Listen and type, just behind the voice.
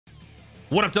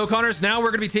What up, Dokkanners? Now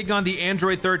we're going to be taking on the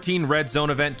Android 13 Red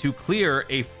Zone event to clear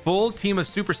a full team of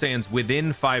Super Saiyans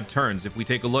within 5 turns. If we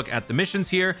take a look at the missions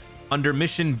here, under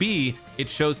Mission B, it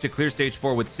shows to clear Stage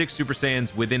 4 with 6 Super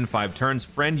Saiyans within 5 turns.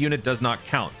 Friend unit does not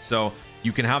count, so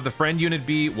you can have the friend unit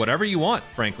be whatever you want,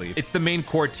 frankly. It's the main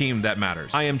core team that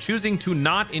matters. I am choosing to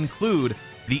not include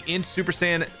the Int Super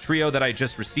Saiyan trio that I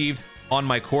just received on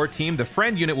my core team. The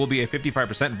friend unit will be a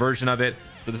 55% version of it,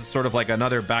 so this is sort of like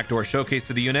another backdoor showcase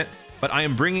to the unit. But I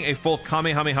am bringing a full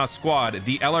Kamehameha squad.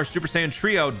 The LR Super Saiyan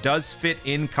trio does fit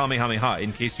in Kamehameha,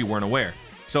 in case you weren't aware.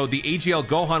 So the AGL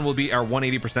Gohan will be our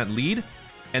 180% lead,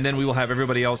 and then we will have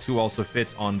everybody else who also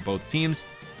fits on both teams.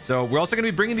 So we're also going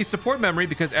to be bringing the support memory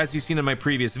because, as you've seen in my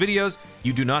previous videos,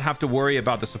 you do not have to worry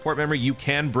about the support memory. You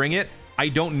can bring it. I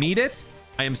don't need it.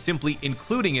 I am simply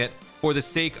including it for the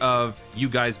sake of you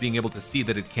guys being able to see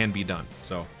that it can be done.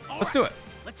 So let's do it.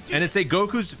 And it's a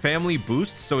Goku's family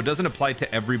boost, so it doesn't apply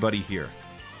to everybody here.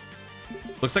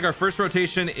 Looks like our first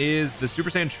rotation is the Super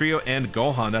Saiyan trio and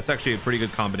Gohan. That's actually a pretty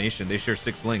good combination. They share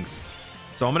 6 links.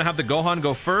 So I'm going to have the Gohan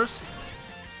go first, so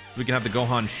we can have the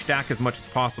Gohan stack as much as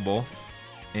possible.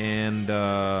 And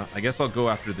I guess I'll go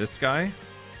after this guy.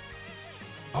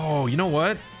 Oh, you know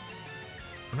what?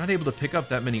 I'm not able to pick up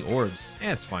that many orbs.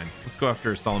 Yeah, it's fine. Let's go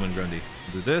after Solomon Grundy.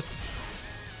 We'll do this.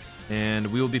 And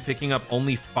we will be picking up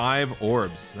only 5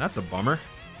 orbs. That's a bummer.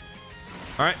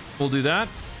 All right, we'll do that.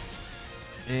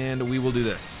 And we will do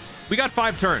this. We got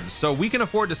 5 turns, so we can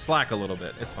afford to slack a little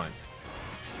bit. It's fine.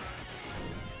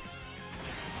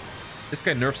 This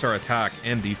guy nerfs our attack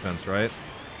and defense, right?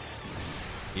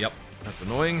 Yep, that's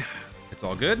annoying. It's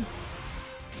all good.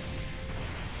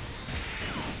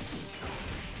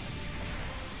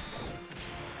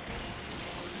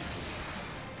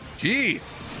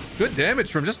 Jeez, good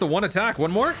damage from just the one attack. One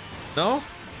more? No?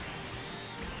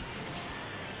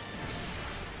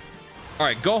 All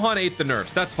right, Gohan ate the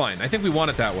nerfs. That's fine. I think we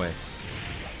want it that way.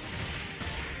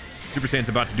 Super Saiyan's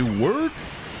about to do work.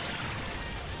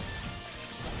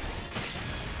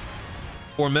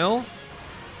 4 mil.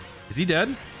 Is he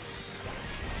dead?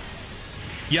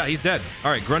 Yeah, he's dead. All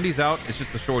right, Grundy's out. It's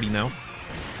just the shorty now.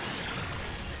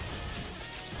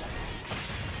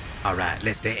 All right,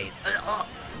 let's dance.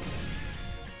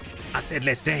 I said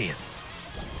let's dance.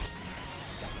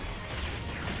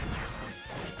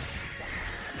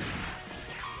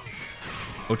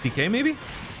 OTK maybe?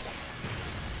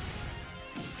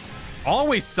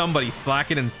 Always somebody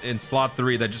slacking in slot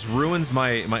 3 that just ruins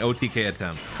my OTK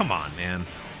attempt. Come on, man.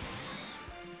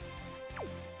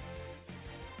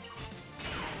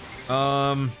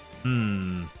 I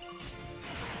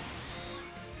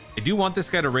do want this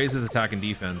guy to raise his attack and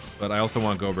defense, but I also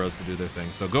want Gobros to do their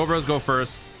thing. So Gobros go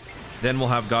first. Then we'll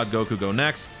have God Goku go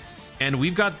next. And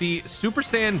we've got the Super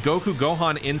Saiyan Goku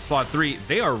Gohan in slot 3.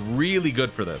 They are really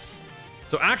good for this.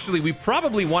 So actually, we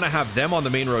probably want to have them on the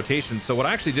main rotation. So what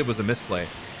I actually did was a misplay,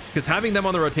 because having them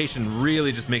on the rotation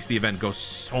really just makes the event go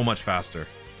so much faster.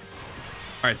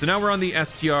 All right, so now we're on the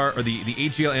STR, or the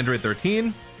AGL Android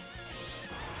 13.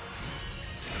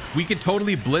 We could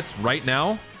totally blitz right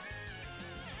now.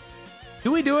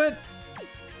 Do we do it?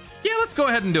 Yeah, let's go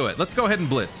ahead and do it. Let's go ahead and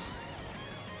blitz.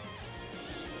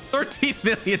 13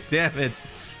 million damage.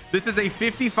 This is a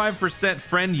 55%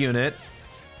 friend unit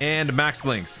and max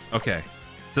links. Okay,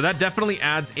 so that definitely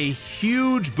adds a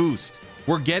huge boost.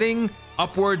 We're getting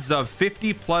upwards of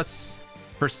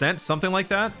 50+%, something like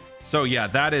that. So yeah,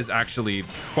 that is actually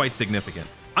quite significant.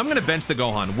 I'm gonna bench the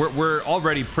Gohan. We're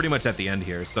already pretty much at the end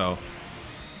here, so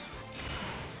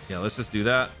yeah, let's just do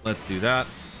that. Let's do that.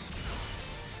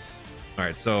 All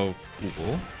right, so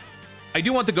cool. I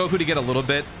do want the Goku to get a little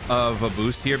bit of a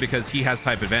boost here because he has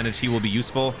type advantage. He will be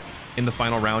useful in the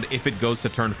final round if it goes to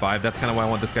turn 5. That's kind of why I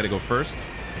want this guy to go first.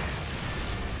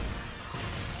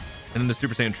 And then the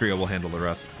Super Saiyan trio will handle the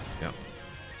rest. Yeah.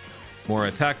 More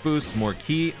attack boosts, more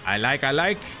ki. I like.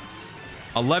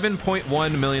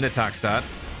 11.1 million attack stat.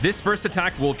 This first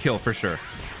attack will kill for sure.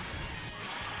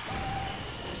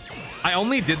 I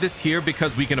only did this here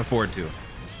because we can afford to.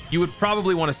 You would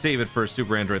probably want to save it for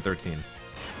Super Android 13.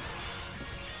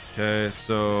 Okay,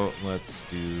 so let's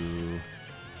do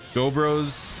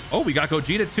Gobros. Oh, we got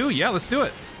Gogeta too. Yeah, let's do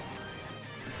it.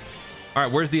 All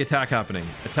right, where's the attack happening?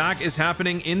 Attack is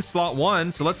happening in slot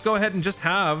 1. So let's go ahead and just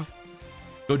have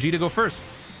Gogeta go first.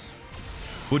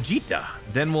 Gogeta.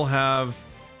 Then we'll have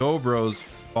Gobros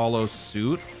follow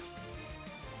suit.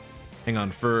 Hang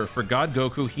on, for God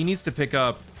Goku, he needs to pick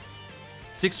up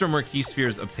 6 or more key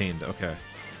spheres obtained. Okay.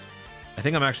 I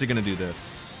think I'm actually going to do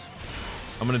this.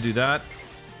 I'm going to do that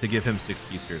to give him 6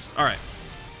 key spheres. All right.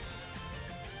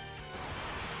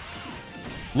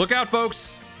 Look out,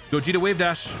 folks. Gogeta wave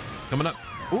dash coming up.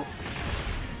 Ooh.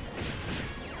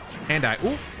 And I...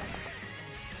 Ooh.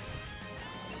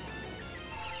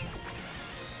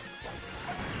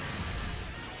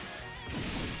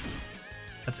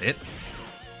 That's it.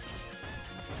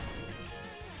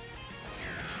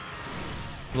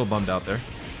 A little bummed out there.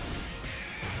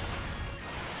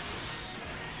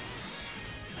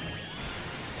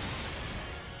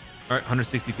 All right,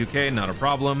 162k, not a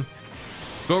problem.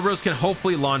 Gobros can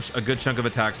hopefully launch a good chunk of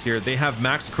attacks here. They have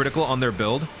max critical on their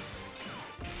build.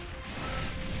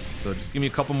 So just give me a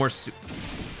couple more soup.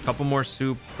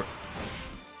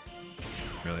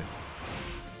 Really?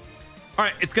 All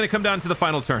right, it's going to come down to the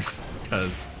final turn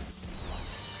because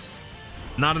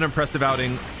not an impressive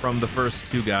outing from the first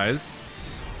two guys.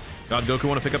 God Goku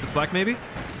want to pick up the slack maybe?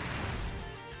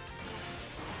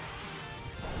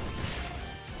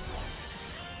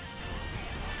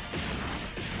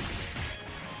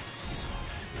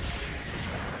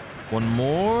 One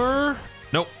more.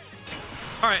 Nope.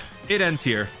 All right, it ends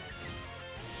here.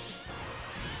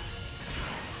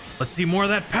 Let's see more of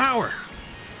that power.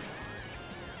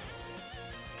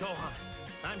 Gohan,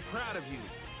 I'm proud of you.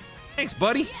 Thanks,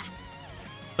 buddy.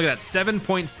 Look at that,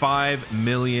 7.5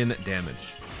 million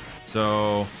damage.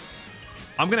 So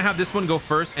I'm gonna have this one go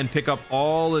first and pick up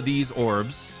all of these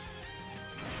orbs.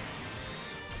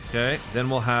 Okay, then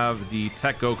we'll have the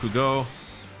Tech Goku go,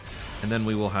 and then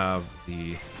we will have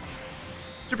the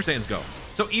Super Saiyans go.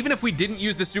 So even if we didn't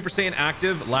use the Super Saiyan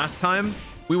active last time,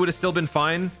 we would have still been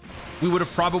fine. We would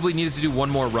have probably needed to do one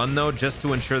more run though, just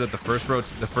to ensure that the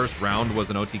first round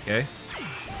was an OTK.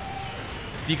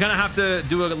 So you kind of have to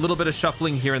do a little bit of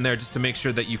shuffling here and there just to make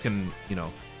sure that you can, you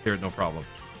know, clear it no problem.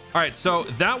 All right, so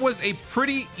that was a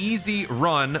pretty easy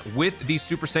run with the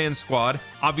Super Saiyan squad.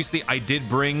 Obviously, I did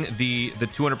bring the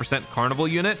 200% Carnival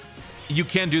unit. You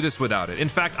can't do this without it. In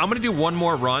fact, I'm going to do one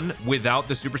more run without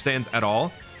the Super Saiyans at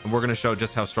all, and we're going to show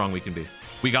just how strong we can be.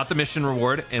 We got the mission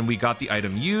reward, and we got the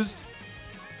item used.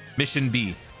 Mission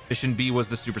B. Mission B was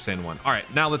the Super Saiyan one. All right,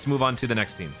 now let's move on to the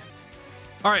next team.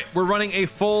 All right, we're running a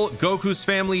full Goku's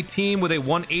Family team with a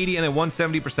 180 and a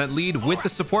 170% lead with the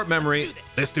support memory.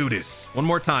 Let's do this. One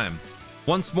more time.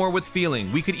 Once more with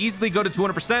feeling. We could easily go to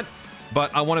 200%,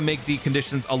 but I want to make the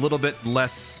conditions a little bit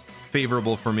less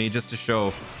favorable for me just to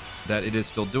show that it is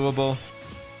still doable.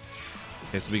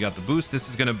 Okay, so we got the boost. This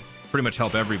is going to pretty much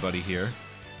help everybody here.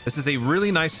 This is a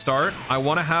really nice start. I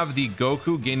want to have the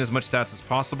Goku gain as much stats as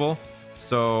possible.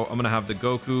 So I'm going to have the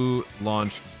Goku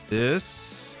launch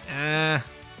this.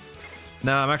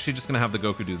 No, I'm actually just going to have the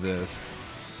Goku do this.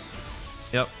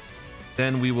 Yep.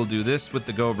 Then we will do this with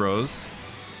the Gobros.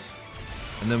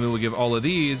 And then we will give all of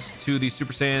these to the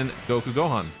Super Saiyan Goku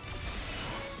Gohan.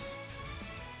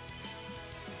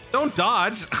 Don't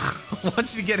dodge. I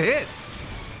want you to get hit.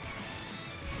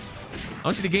 I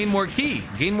want you to gain more ki,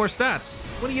 gain more stats.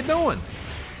 What are you doing?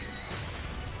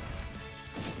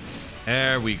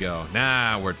 There we go.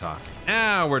 Now we're talking.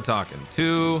 Now we're talking.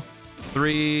 2,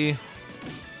 3,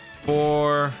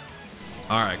 4.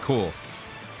 All right, cool.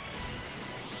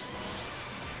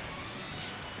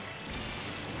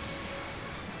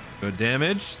 Good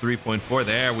damage. 3.4.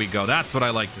 There we go. That's what I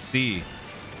like to see.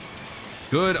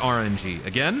 Good RNG.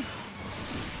 Again.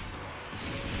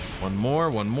 One more,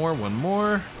 one more, one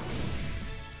more.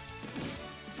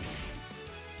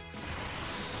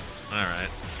 All right.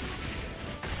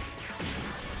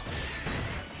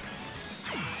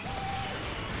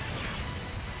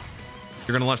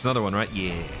 You're gonna launch another one, right?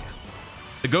 Yeah.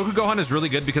 The Goku Gohan is really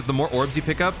good because the more orbs you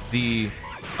pick up, the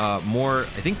more,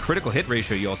 I think, critical hit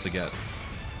ratio you also get.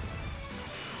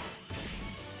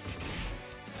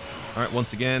 All right,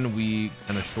 once again, we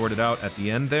kind of shorted out at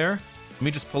the end there. Let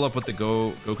me just pull up what the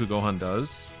Goku Gohan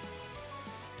does.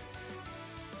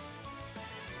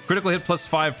 Critical hit plus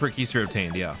 5 per key sphere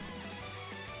obtained, yeah.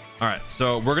 All right,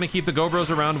 so we're going to keep the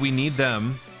Gobros around. We need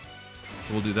them.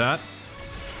 So we'll do that.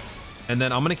 And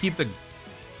then I'm going to keep the...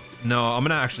 No, I'm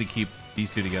going to actually keep these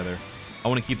two together. I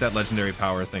want to keep that legendary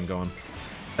power thing going.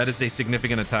 That is a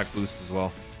significant attack boost as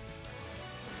well.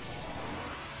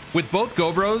 With both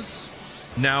Gobros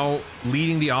now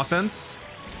leading the offense,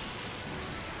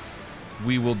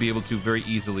 we will be able to very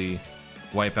easily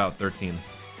wipe out 13.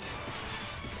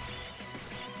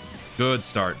 Good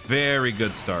start. Very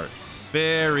good start.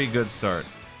 Very good start.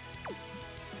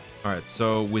 All right,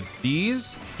 so with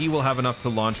these, he will have enough to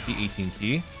launch the 18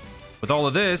 key. With all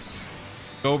of this,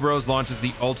 Gobros launches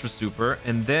the Ultra Super,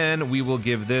 and then we will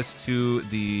give this to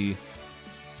the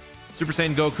Super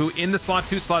Saiyan Goku. In the slot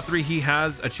 2, slot 3, he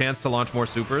has a chance to launch more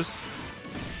supers.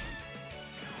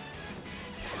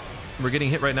 We're getting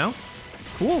hit right now.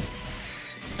 Cool.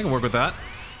 I can work with that.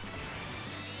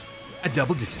 A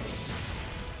double digits.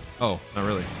 Oh, not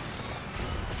really.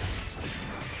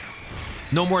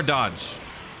 No more dodge.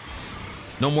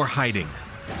 No more hiding.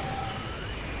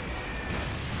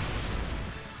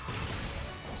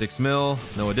 6 mil,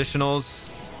 no additionals.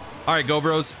 All right, go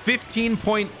bros.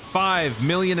 15.5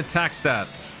 million attack stat.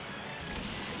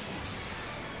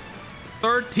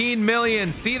 13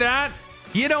 million. See that?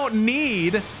 You don't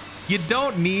need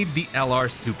the LR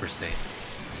Super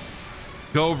Saiyans.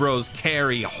 Go bros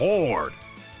carry horde.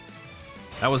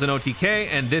 That was an OTK,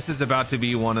 and this is about to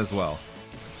be one as well.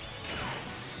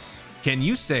 Can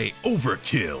you say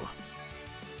overkill?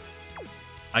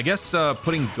 I guess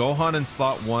putting Gohan in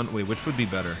slot 1. Wait, which would be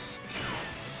better?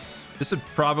 This would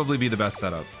probably be the best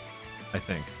setup, I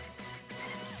think.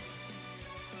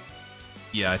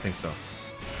 Yeah, I think so.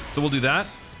 So we'll do that.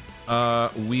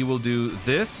 We will do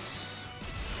this.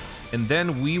 And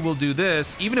then we will do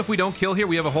this. Even if we don't kill here,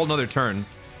 we have a whole nother turn.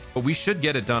 But we should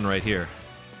get it done right here.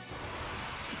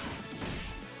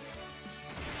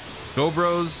 Go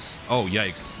bros. Oh,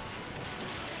 yikes.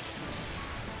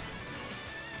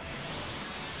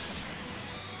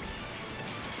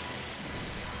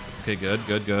 Okay, good,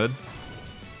 good, good.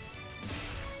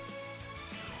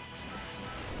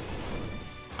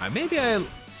 Maybe I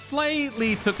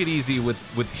slightly took it easy with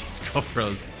these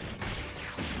GoPros.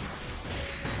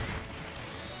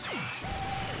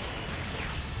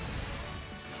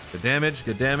 Good damage,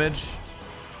 good damage.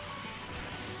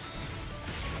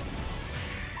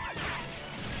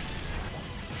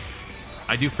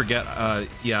 I do forget,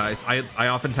 yeah, I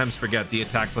oftentimes forget the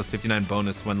attack plus 59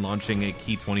 bonus when launching a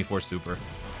key 24 super.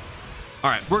 All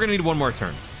right, we're gonna need one more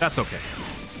turn. That's okay.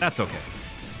 That's okay.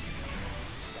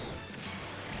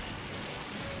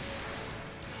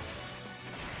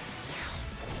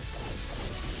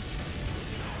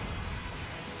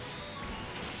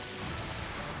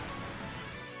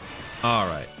 All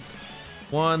right,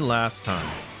 one last time.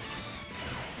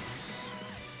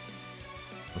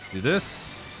 Let's do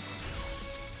this.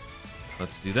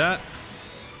 Let's do that.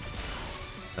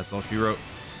 That's all she wrote.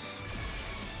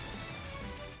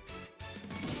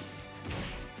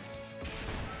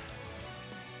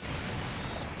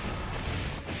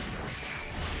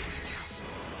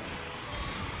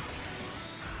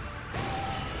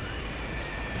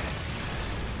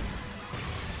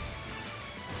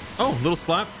 Oh, little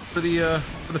slap for the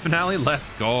finale. Let's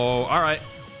go. All right.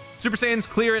 Super Saiyans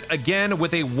clear it again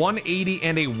with a 180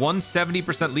 and a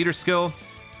 170% leader skill.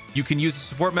 You can use the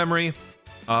support memory.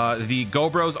 The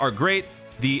Go-Bros are great.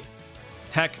 The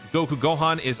Tech Goku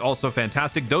Gohan is also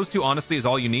fantastic. Those two, honestly, is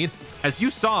all you need. As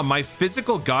you saw, my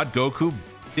physical God Goku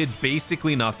did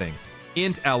basically nothing.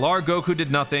 Int LR Goku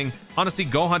did nothing. Honestly,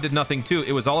 Gohan did nothing too.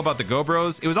 It was all about the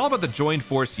Go-Bros. It was all about the joined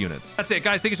force units. That's it,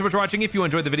 guys. Thank you so much for watching. If you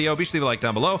enjoyed the video, be sure to leave a like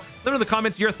down below. Let me know in the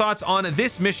comments your thoughts on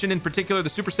this mission in particular, the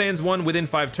Super Saiyans one within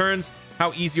 5 turns.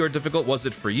 How easy or difficult was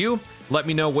it for you? Let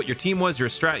me know what your team was, your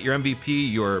strat, your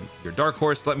MVP, your dark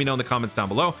horse. Let me know in the comments down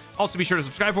below. Also, be sure to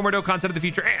subscribe for more dope content in the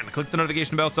future and click the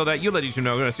notification bell so that you let YouTube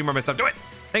know when I see more of my stuff. Do it.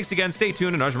 Thanks again. Stay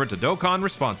tuned and remember to Dokkan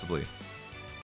responsibly.